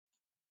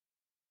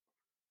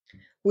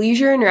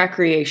Leisure and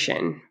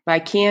Recreation by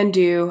Can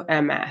Do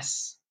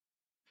MS.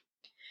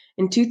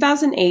 In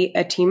 2008,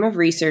 a team of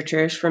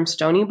researchers from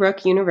Stony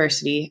Brook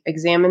University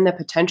examined the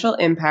potential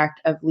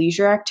impact of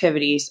leisure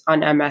activities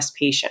on MS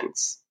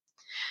patients.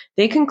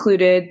 They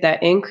concluded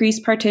that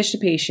increased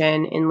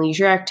participation in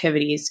leisure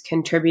activities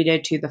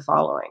contributed to the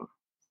following: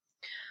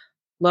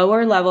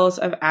 lower levels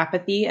of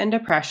apathy and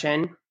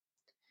depression,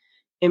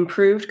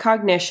 improved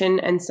cognition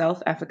and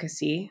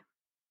self-efficacy,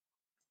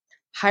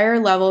 higher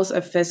levels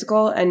of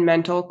physical and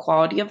mental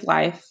quality of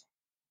life,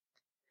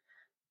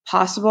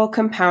 possible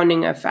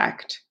compounding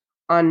effect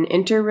on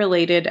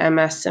interrelated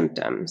MS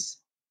symptoms,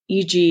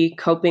 e.g.,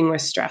 coping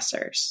with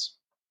stressors.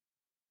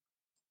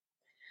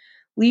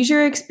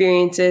 Leisure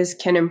experiences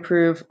can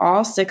improve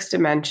all 6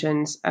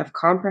 dimensions of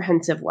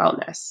comprehensive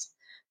wellness: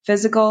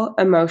 physical,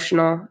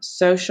 emotional,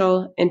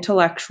 social,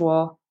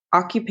 intellectual,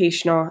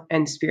 occupational,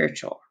 and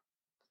spiritual.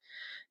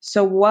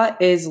 So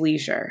what is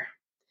leisure?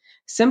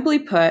 Simply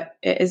put,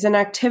 it is an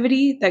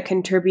activity that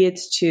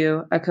contributes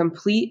to a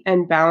complete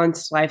and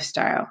balanced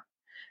lifestyle.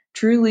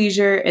 True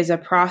leisure is a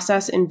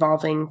process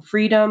involving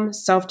freedom,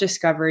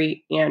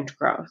 self-discovery, and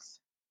growth.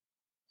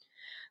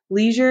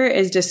 Leisure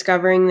is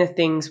discovering the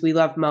things we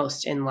love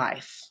most in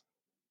life.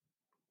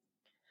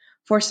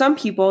 For some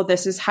people,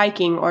 this is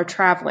hiking or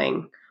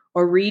traveling,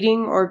 or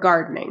reading or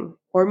gardening,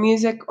 or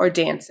music or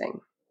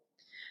dancing.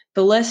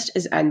 The list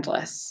is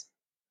endless.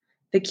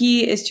 The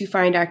key is to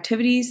find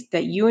activities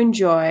that you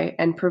enjoy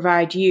and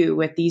provide you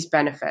with these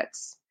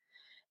benefits,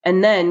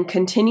 and then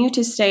continue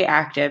to stay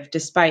active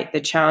despite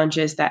the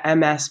challenges that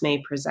MS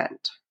may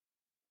present.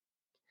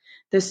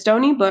 The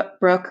Stony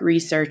Brook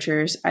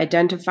researchers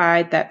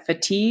identified that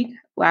fatigue,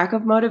 lack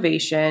of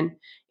motivation,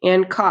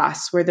 and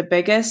costs were the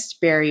biggest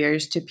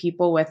barriers to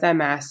people with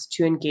MS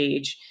to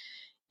engage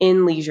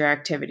in leisure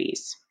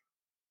activities.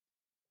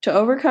 To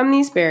overcome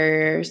these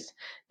barriers,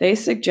 they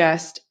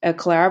suggest a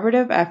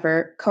collaborative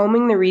effort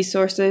combing the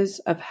resources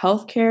of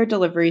healthcare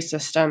delivery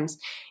systems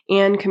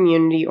and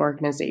community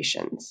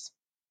organizations.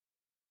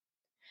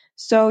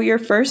 So your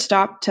first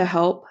stop to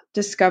help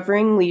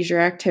discovering leisure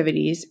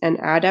activities and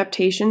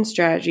adaptation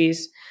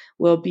strategies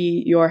will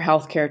be your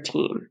healthcare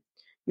team,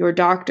 your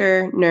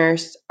doctor,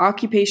 nurse,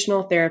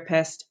 occupational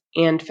therapist,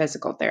 and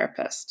physical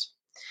therapist.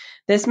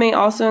 This may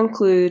also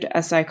include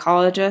a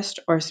psychologist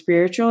or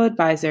spiritual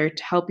advisor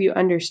to help you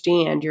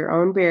understand your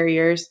own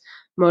barriers,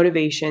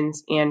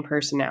 motivations, and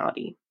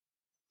personality.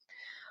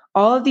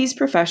 All of these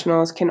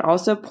professionals can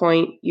also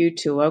point you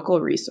to local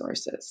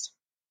resources.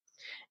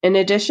 In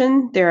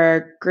addition, there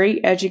are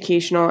great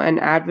educational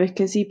and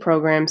advocacy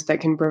programs that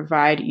can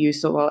provide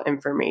useful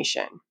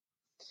information.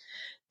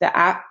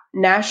 The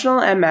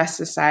National MS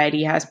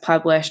Society has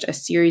published a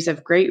series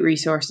of great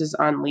resources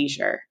on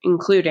leisure,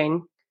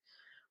 including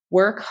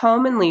Work,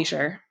 Home, and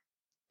Leisure,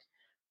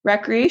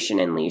 Recreation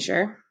and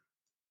Leisure,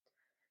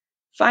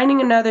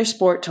 Finding Another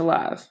Sport to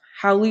Love,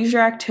 How Leisure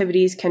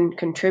Activities Can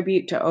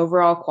Contribute to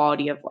Overall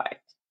Quality of Life.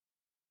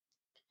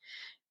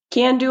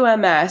 Can Do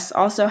MS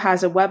also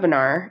has a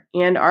webinar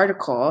and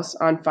articles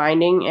on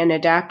finding and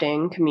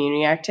adapting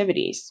community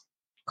activities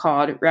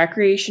called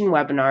Recreation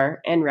Webinar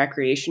and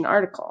Recreation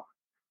Article.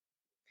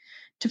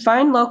 To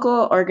find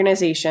local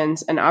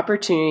organizations and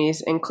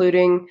opportunities,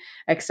 including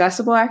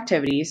accessible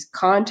activities,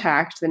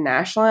 contact the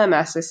National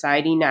MS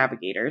Society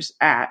Navigators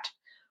at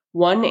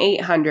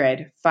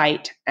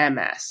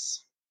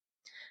 1-800-FIGHT-MS.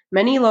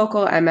 Many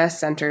local MS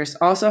centers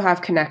also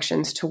have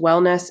connections to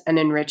wellness and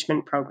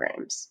enrichment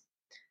programs.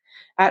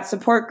 At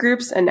support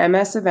groups and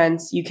MS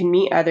events, you can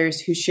meet others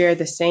who share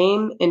the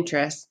same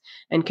interests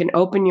and can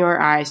open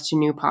your eyes to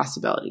new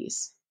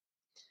possibilities.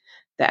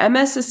 The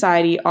MS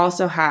Society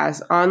also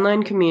has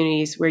online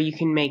communities where you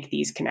can make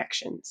these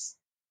connections.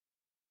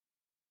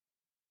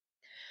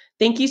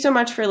 Thank you so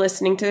much for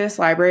listening to this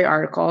library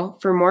article.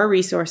 For more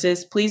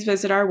resources, please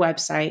visit our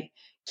website,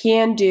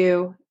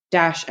 cando-ms.org.